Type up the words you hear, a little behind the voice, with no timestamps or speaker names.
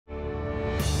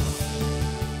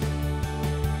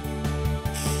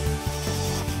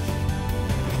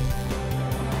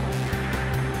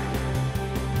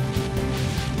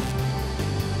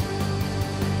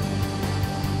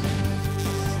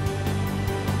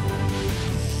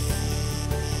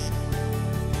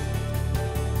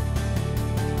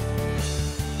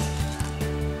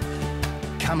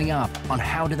Coming up on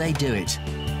How Do They Do It?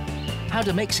 How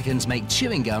do Mexicans make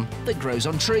chewing gum that grows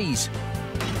on trees?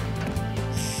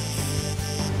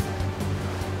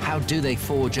 How do they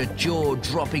forge a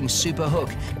jaw-dropping super hook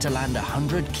to land a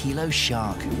 100-kilo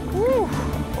shark? Woo,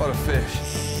 what a fish.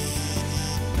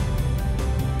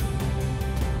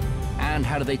 And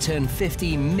how do they turn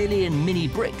 50 million mini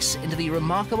bricks into the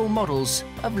remarkable models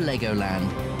of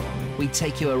Legoland? We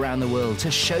take you around the world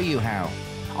to show you how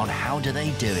on How Do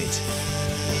They Do It?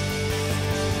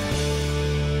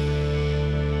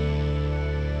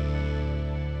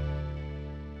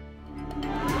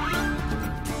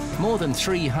 More than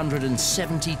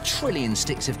 370 trillion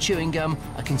sticks of chewing gum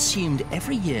are consumed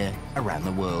every year around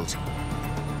the world.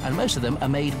 And most of them are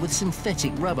made with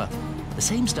synthetic rubber, the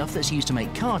same stuff that's used to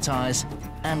make car tires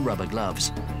and rubber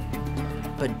gloves.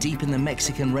 But deep in the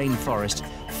Mexican rainforest,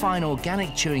 fine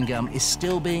organic chewing gum is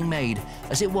still being made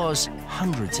as it was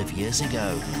hundreds of years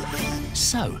ago.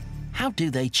 So, how do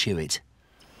they chew it?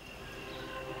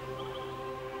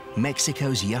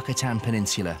 Mexico's Yucatan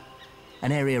Peninsula,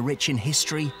 an area rich in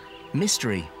history,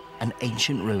 mystery and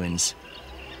ancient ruins.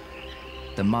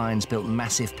 The Mayans built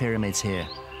massive pyramids here,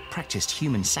 practiced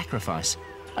human sacrifice,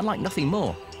 and like nothing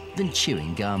more than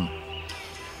chewing gum.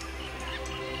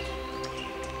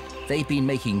 They've been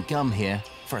making gum here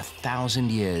for 1,000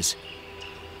 years.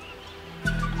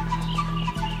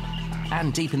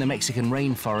 And deep in the Mexican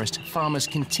rainforest, farmers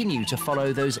continue to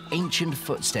follow those ancient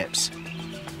footsteps.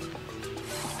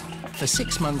 For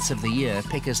 6 months of the year,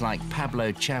 pickers like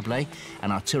Pablo Chable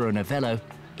and Arturo Novello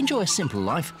enjoy a simple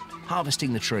life,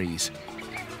 harvesting the trees.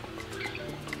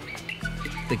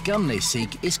 The gum they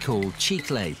seek is called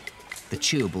chicle, the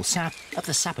chewable sap of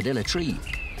the sapodilla tree.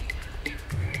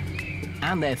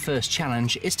 And their first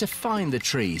challenge is to find the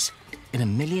trees in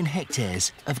 1 million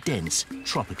hectares of dense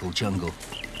tropical jungle.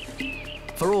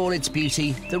 For all its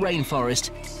beauty, the rainforest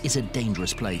is a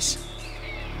dangerous place.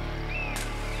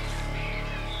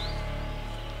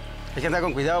 Hay que andar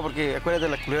con cuidado porque acuérdate de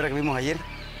la culebra que vimos ayer.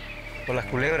 Con las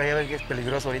culebras, ya ves que es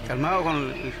peligroso ahorita. Calmado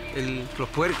con los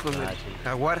puercos, el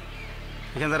jaguar.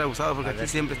 Hay que andar abusado porque aquí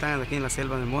siempre están aquí en la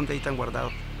selva, en el monte, ahí están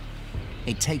guardados.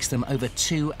 It takes them over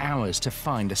 2 hours to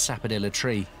find a sapodilla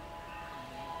tree.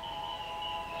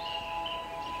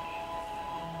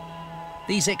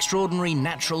 These extraordinary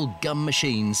natural gum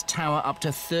machines tower up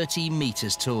to 30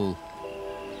 meters tall.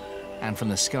 And from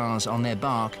the scars on their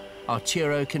bark,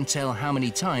 Arturo can tell how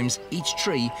many times each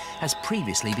tree has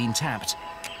previously been tapped.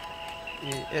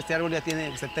 Este árbol ya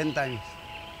tiene 70 años.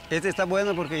 Este está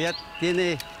bueno porque ya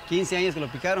tiene 15 años que lo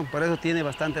picaron, por eso tiene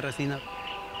bastante resina.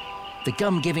 The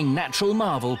gum-giving natural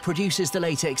marvel produces the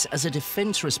latex as a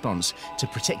defense response to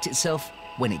protect itself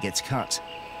when it gets cut.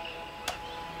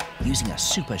 Using a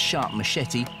super sharp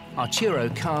machete, Arturo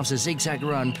carves a zigzag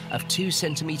run of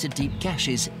 2-centimeter deep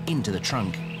gashes into the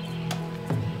trunk.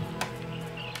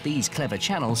 These clever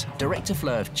channels direct a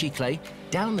flow of chicle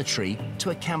down the tree to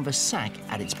a canvas sack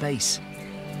at its base.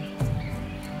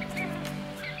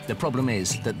 The problem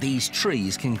is that these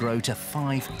trees can grow to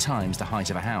 5 times the height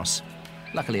of a house.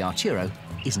 Luckily, Arturo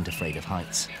isn't afraid of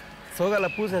heights. Soga la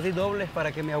puse así doble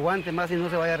para que me aguante más y no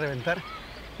se vaya a reventar.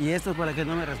 Y esto es para que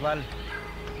no me resbale.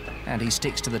 And he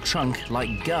sticks to the trunk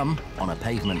like gum on a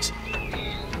pavement.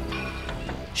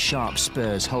 Sharp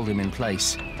spurs hold him in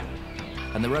place.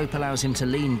 And the rope allows him to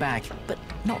lean back, but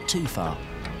not too far.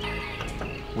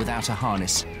 Without a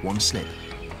harness, one slip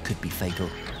could be fatal.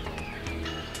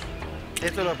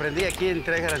 Esto lo aprendí aquí en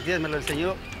Tres Garantías, me lo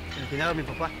enseñó el finado mi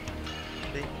papá.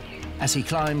 Sí. As he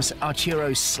climbs,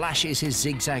 Arturo slashes his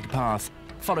zigzag path,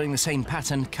 following the same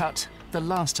pattern cut the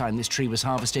last time this tree was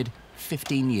harvested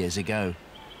 15 years ago.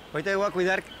 Ahorita voy a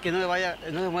cuidar que no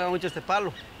se mueva mucho este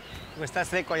palo, porque está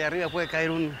seco allá arriba, puede caer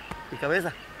mi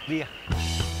cabeza. Día.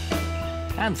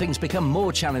 And things become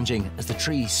more challenging as the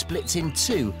tree splits in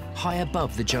two high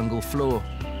above the jungle floor.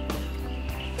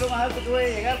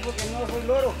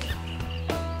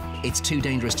 It's too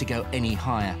dangerous to go any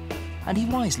higher, and he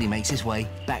wisely makes his way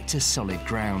back to solid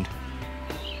ground,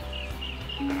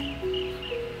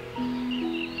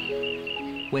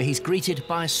 where he's greeted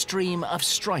by a stream of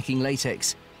striking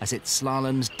latex as it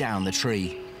slaloms down the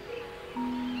tree.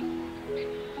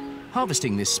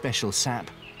 Harvesting this special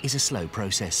sap is a slow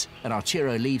process, and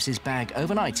Arturo leaves his bag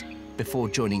overnight before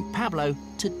joining Pablo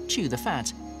to chew the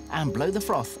fat and blow the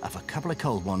froth of a couple of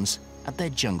cold ones at their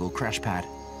jungle crash pad.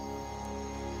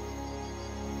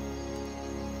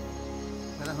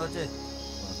 Buenas noches.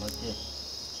 Buenas noches.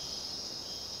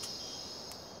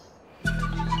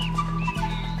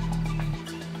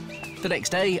 The next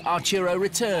day, Arturo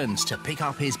returns to pick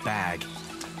up his bag.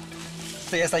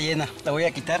 Esta ya está llena, la voy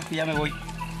a quitar y ya me voy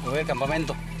al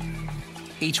campamento.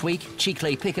 Each week,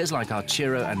 chicle pickers like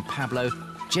Arturo and Pablo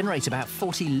generate about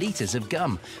 40 litres of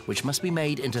gum, which must be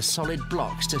made into solid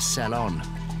blocks to sell on.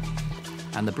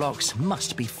 And the blocks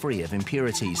must be free of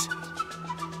impurities.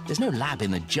 There's no lab in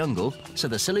the jungle, so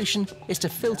the solution is to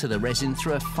filter the resin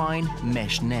through a fine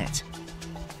mesh net.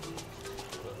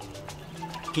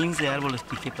 15 árboles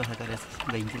piqué para sacar esos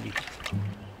 20 litros.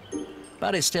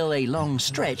 But it's still a long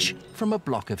stretch from a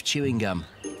block of chewing gum.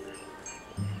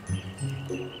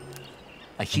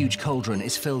 A huge cauldron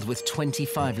is filled with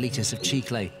 25 litres of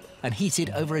chicle and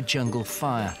heated over a jungle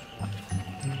fire.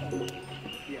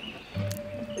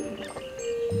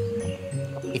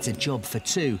 It's a job for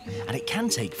two, and it can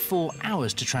take 4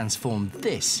 hours to transform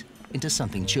this into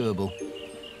something chewable.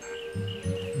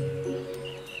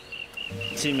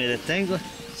 Si me detengo,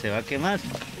 se va a quemar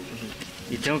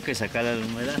y tengo que sacar la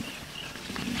humedad.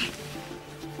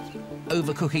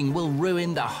 Overcooking will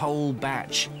ruin the whole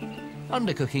batch.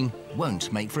 Undercooking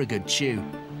won't make for a good chew.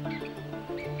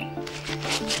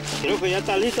 Creo que ya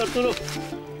está listo, Arturo.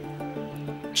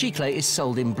 Chicle is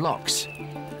sold in blocks.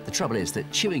 The trouble is that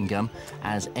chewing gum,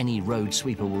 as any road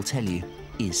sweeper will tell you,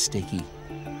 is sticky.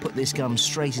 Put this gum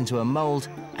straight into a mould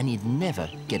and you'd never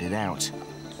get it out.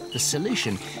 The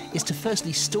solution is to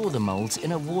firstly store the moulds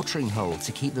in a watering hole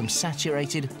to keep them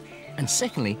saturated, and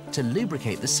secondly, to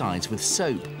lubricate the sides with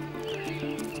soap.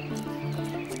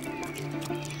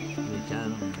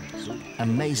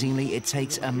 Amazingly, it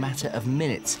takes a matter of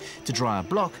minutes to dry a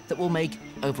block that will make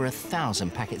over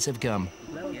 1,000 packets of gum.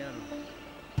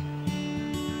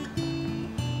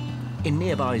 In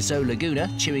nearby Zo Laguna,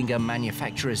 chewing gum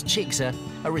manufacturers Chixa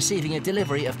are receiving a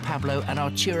delivery of Pablo and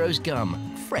Arturo's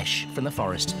gum, fresh from the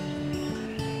forest.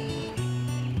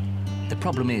 The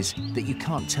problem is that you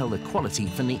can't tell the quality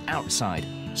from the outside,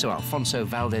 so Alfonso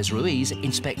Valdez Ruiz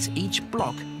inspects each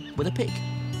block with a pick.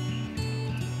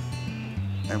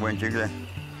 Es buen chicle,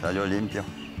 salió limpio.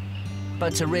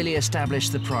 But to really establish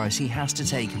the price, he has to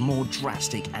take more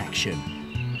drastic action.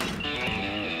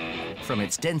 From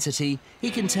its density, he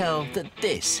can tell that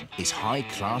this is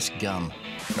high-class gum.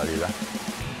 Calidad.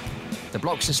 The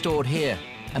blocks are stored here,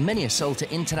 and many are sold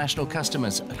to international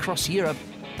customers across Europe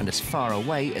and as far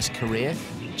away as Korea,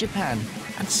 Japan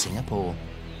and Singapore.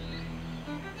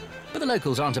 But the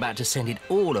locals aren't about to send it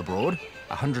all abroad.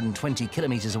 120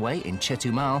 kilometres away in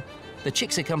Chetumal, the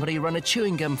Chixa company run a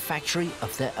chewing gum factory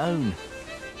of their own.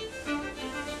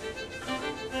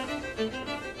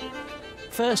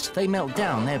 First, they melt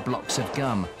down their blocks of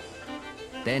gum.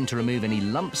 Then, to remove any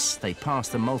lumps, they pass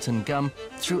the molten gum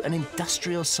through an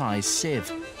industrial-sized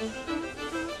sieve.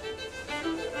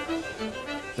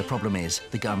 The problem is,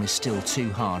 the gum is still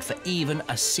too hard for even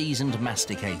a seasoned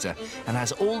masticator and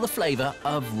has all the flavour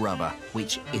of rubber,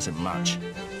 which isn't much.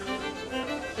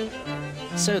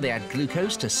 So they add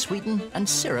glucose to sweeten and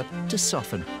syrup to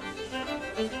soften.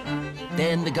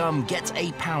 Then the gum gets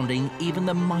a pounding even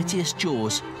the mightiest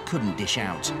jaws couldn't dish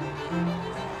out.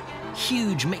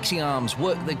 Huge mixing arms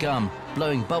work the gum,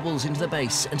 blowing bubbles into the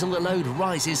base until the load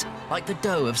rises like the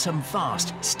dough of some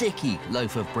vast, sticky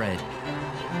loaf of bread.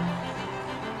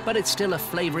 But it's still a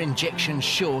flavour injection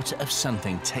short of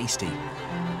something tasty.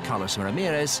 Carlos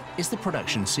Ramirez is the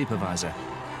production supervisor.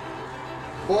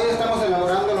 Hoy estamos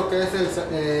elaborando lo que es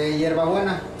el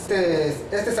hierbabuena.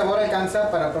 Este sabor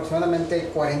alcanza para aproximadamente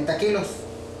 40 kilos,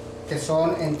 que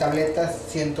son en tabletas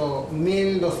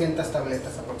 1,200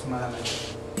 tabletas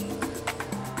aproximadamente.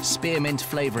 Spearmint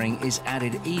flavouring is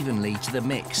added evenly to the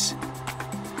mix.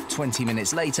 20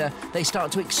 minutes later, they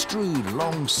start to extrude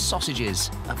long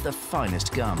sausages of the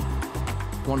finest gum.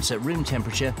 Once at room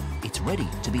temperature, it's ready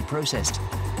to be processed.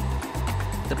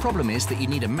 The problem is that you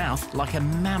need a mouth like a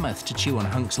mammoth to chew on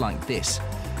hunks like this.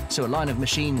 So a line of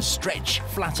machines stretch,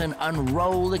 flatten and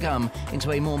roll the gum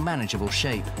into a more manageable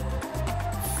shape.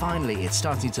 Finally, it's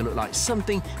starting to look like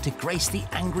something to grace the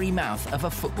angry mouth of a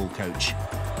football coach.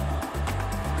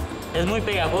 Es muy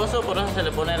pegajoso, por eso se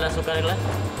le pone el azúcar glass.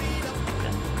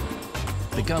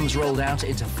 The gum's rolled out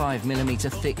into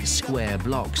 5mm thick square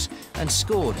blocks and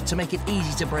scored to make it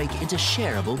easy to break into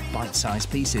shareable bite-sized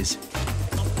pieces.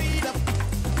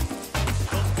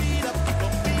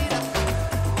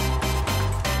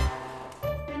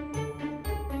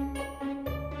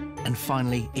 And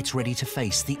finally, it's ready to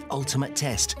face the ultimate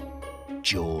test,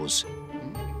 jaws.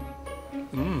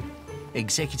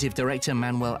 Executive Director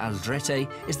Manuel Aldrete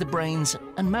is the brains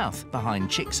and mouth behind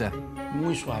Chixa.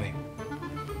 Muy suave.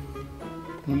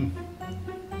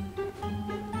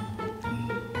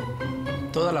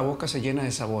 Toda la boca se llena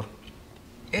de sabor.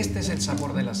 Este es el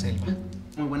sabor de la selva.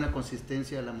 Muy buena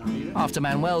consistencia la mordida. After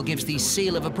Manuel gives the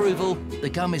seal of approval, the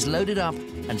gum is loaded up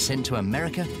and sent to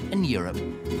America and Europe.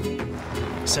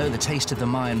 So the taste of the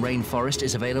Mayan rainforest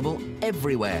is available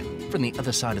everywhere, from the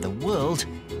other side of the world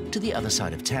to the other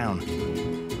side of town.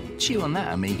 Chew on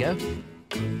that, amigo.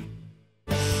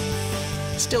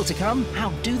 Still to come,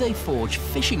 how do they forge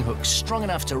fishing hooks strong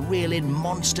enough to reel in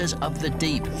monsters of the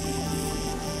deep?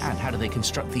 And how do they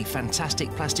construct the fantastic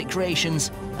plastic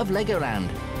creations of Legoland?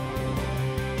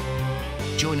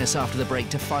 Join us after the break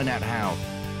to find out how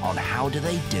on How Do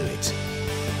They Do It?